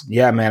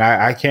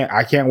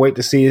can't wait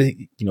to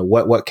see,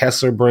 what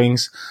Kessler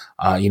brings,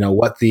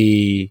 what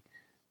the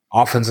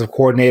offensive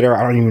coordinator,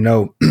 I don't even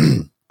know,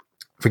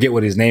 forget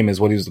what his name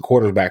is, what he was the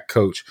quarterback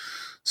coach.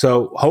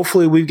 So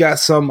hopefully we've got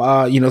some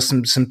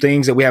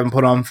things that we haven't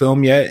put on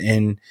film yet,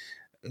 and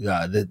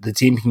the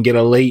team can get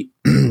a late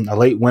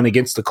win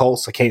against the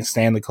Colts. I can't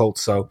stand the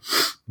Colts.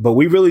 But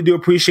we really do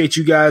appreciate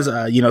you guys,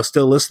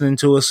 still listening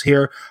to us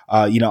here,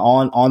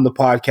 on the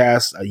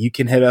podcast. You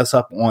can hit us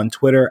up on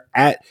Twitter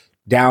at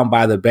Down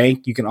by the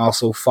Bank. You can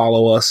also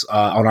follow us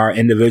on our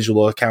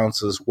individual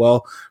accounts as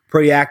well.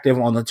 Pretty active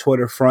on the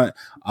Twitter front.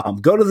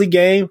 Go to the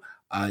game.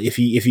 If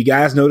you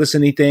guys notice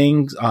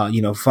anything,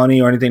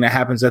 funny or anything that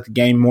happens at the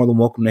game, more than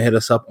welcome to hit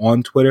us up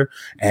on Twitter,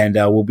 and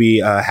we'll be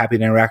happy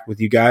to interact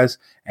with you guys.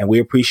 And we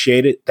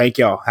appreciate it. Thank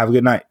y'all. Have a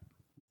good night.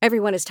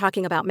 Everyone is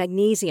talking about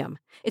magnesium.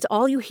 It's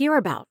all you hear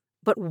about.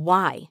 But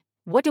why?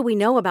 What do we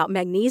know about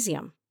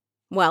magnesium?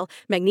 Well,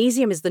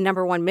 magnesium is the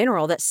 #1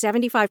 mineral that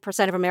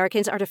 75% of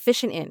Americans are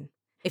deficient in.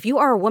 If you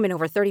are a woman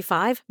over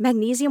 35,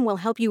 magnesium will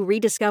help you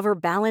rediscover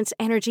balance,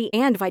 energy,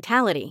 and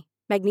vitality.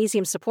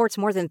 Magnesium supports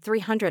more than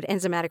 300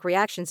 enzymatic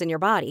reactions in your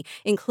body,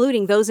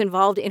 including those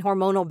involved in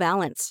hormonal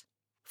balance.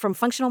 From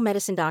functional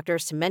medicine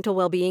doctors to mental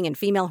well-being and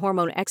female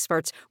hormone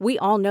experts, we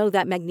all know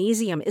that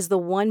magnesium is the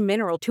one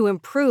mineral to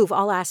improve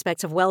all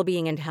aspects of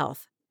well-being and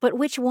health. But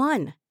which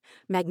one?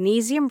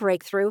 Magnesium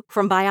Breakthrough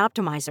from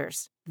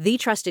Bioptimizers, the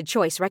trusted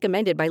choice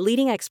recommended by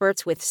leading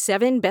experts with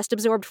 7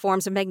 best-absorbed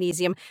forms of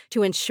magnesium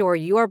to ensure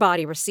your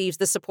body receives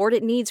the support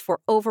it needs for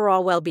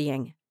overall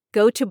well-being.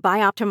 Go to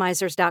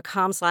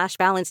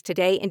bioptimizers.com/balance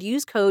today and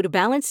use code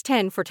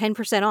BALANCE10 for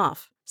 10%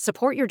 off.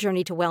 Support your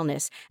journey to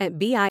wellness at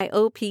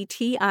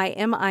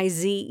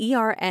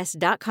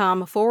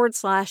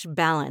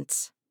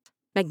bioptimizers.com/balance.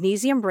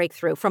 Magnesium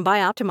Breakthrough from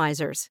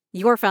Bioptimizers,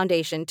 your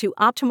foundation to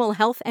optimal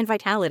health and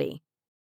vitality.